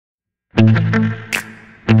Here we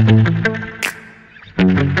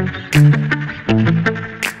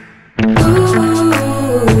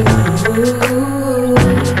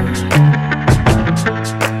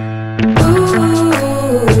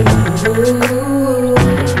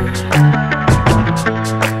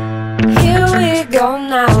go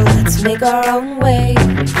now, let's make our own way.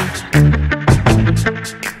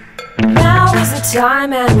 Now is the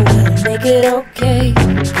time and we'll make it okay.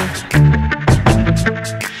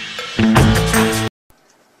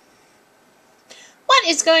 What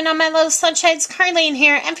is going on, my little sunshines? Carlene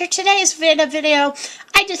here, and for today's video,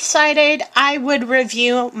 I decided I would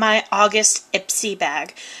review my August Ipsy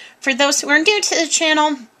bag. For those who are new to the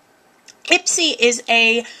channel, Ipsy is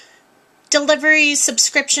a delivery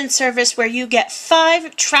subscription service where you get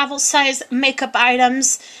 5 travel size makeup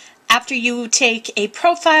items after you take a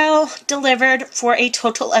profile delivered for a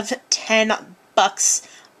total of $10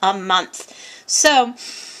 a month. So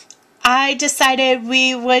I decided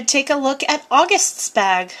we would take a look at August's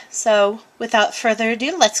bag. So without further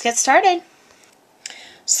ado, let's get started.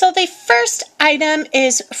 So the first item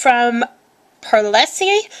is from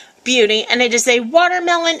Ipsy Beauty, and it is a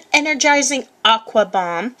Watermelon Energizing Aqua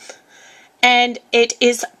Bomb. And it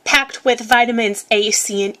is packed with vitamins A,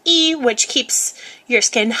 C, and E, which keeps your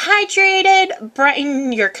skin hydrated,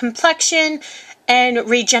 brighten your complexion, and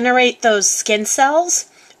regenerate those skin cells.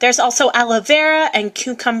 There's also aloe vera and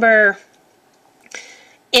cucumber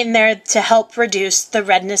in there to help reduce the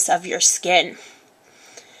redness of your skin.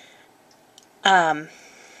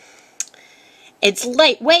 It's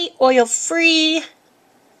lightweight, oil-free,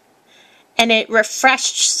 and it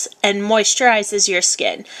refreshes and moisturizes your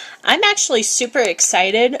skin. I'm actually super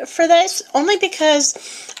excited for this, only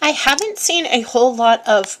because I haven't seen a whole lot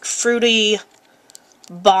of fruity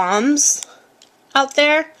balms out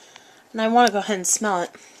there, and I want to go ahead and smell it.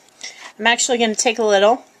 I'm actually going to take a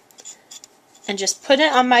little and just put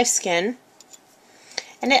it on my skin,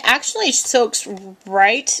 and it actually soaks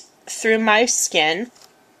right through my skin.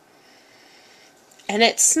 And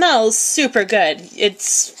it smells super good.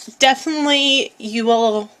 It's definitely, you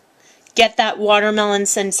will get that watermelon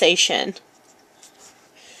sensation.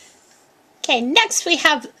 Okay, next we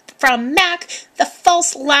have from MAC the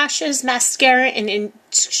False Lashes Mascara in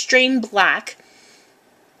Extreme Black.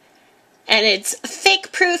 And it's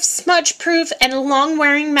fake proof, smudge proof, and long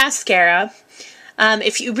wearing mascara.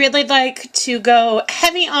 If you really like to go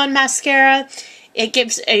heavy on mascara, it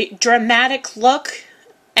gives a dramatic look.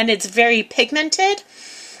 And it's very pigmented.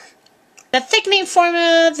 The thickening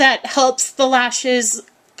formula that helps the lashes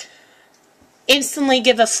instantly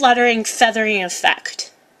give a fluttering, feathering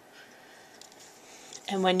effect.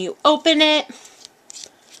 And when you open it,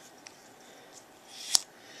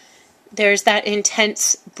 there's that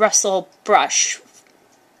intense bristle brush.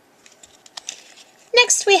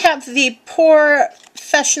 Next we have the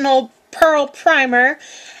Professional Pearl Primer,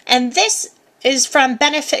 and this is from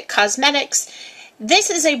Benefit Cosmetics.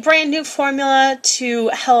 This is a brand new formula to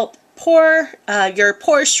help your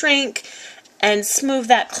pore shrink and smooth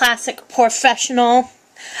that classic Professional.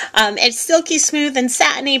 It's silky smooth and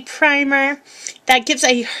satiny primer that gives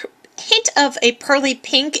a hint of a pearly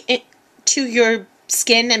pink to your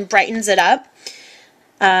skin and brightens it up.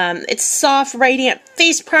 It's soft, radiant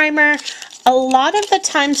face primer. A lot of the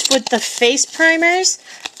times with the face primers,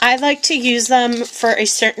 I like to use them for a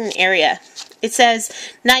certain area. It says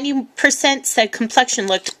 90% said complexion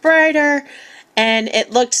looked brighter, and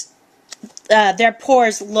it looked, their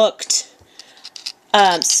pores looked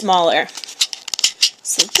smaller.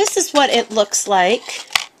 So this is what it looks like.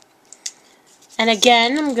 And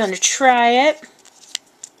again, I'm going to try it.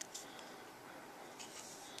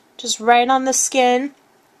 Just right on the skin.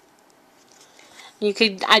 You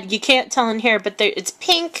can't tell in here, but it's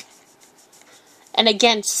pink. And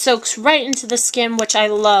again, soaks right into the skin, which I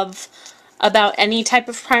love about any type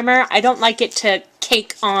of primer. I don't like it to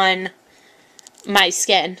cake on my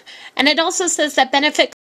skin. And it also says that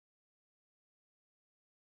Benefit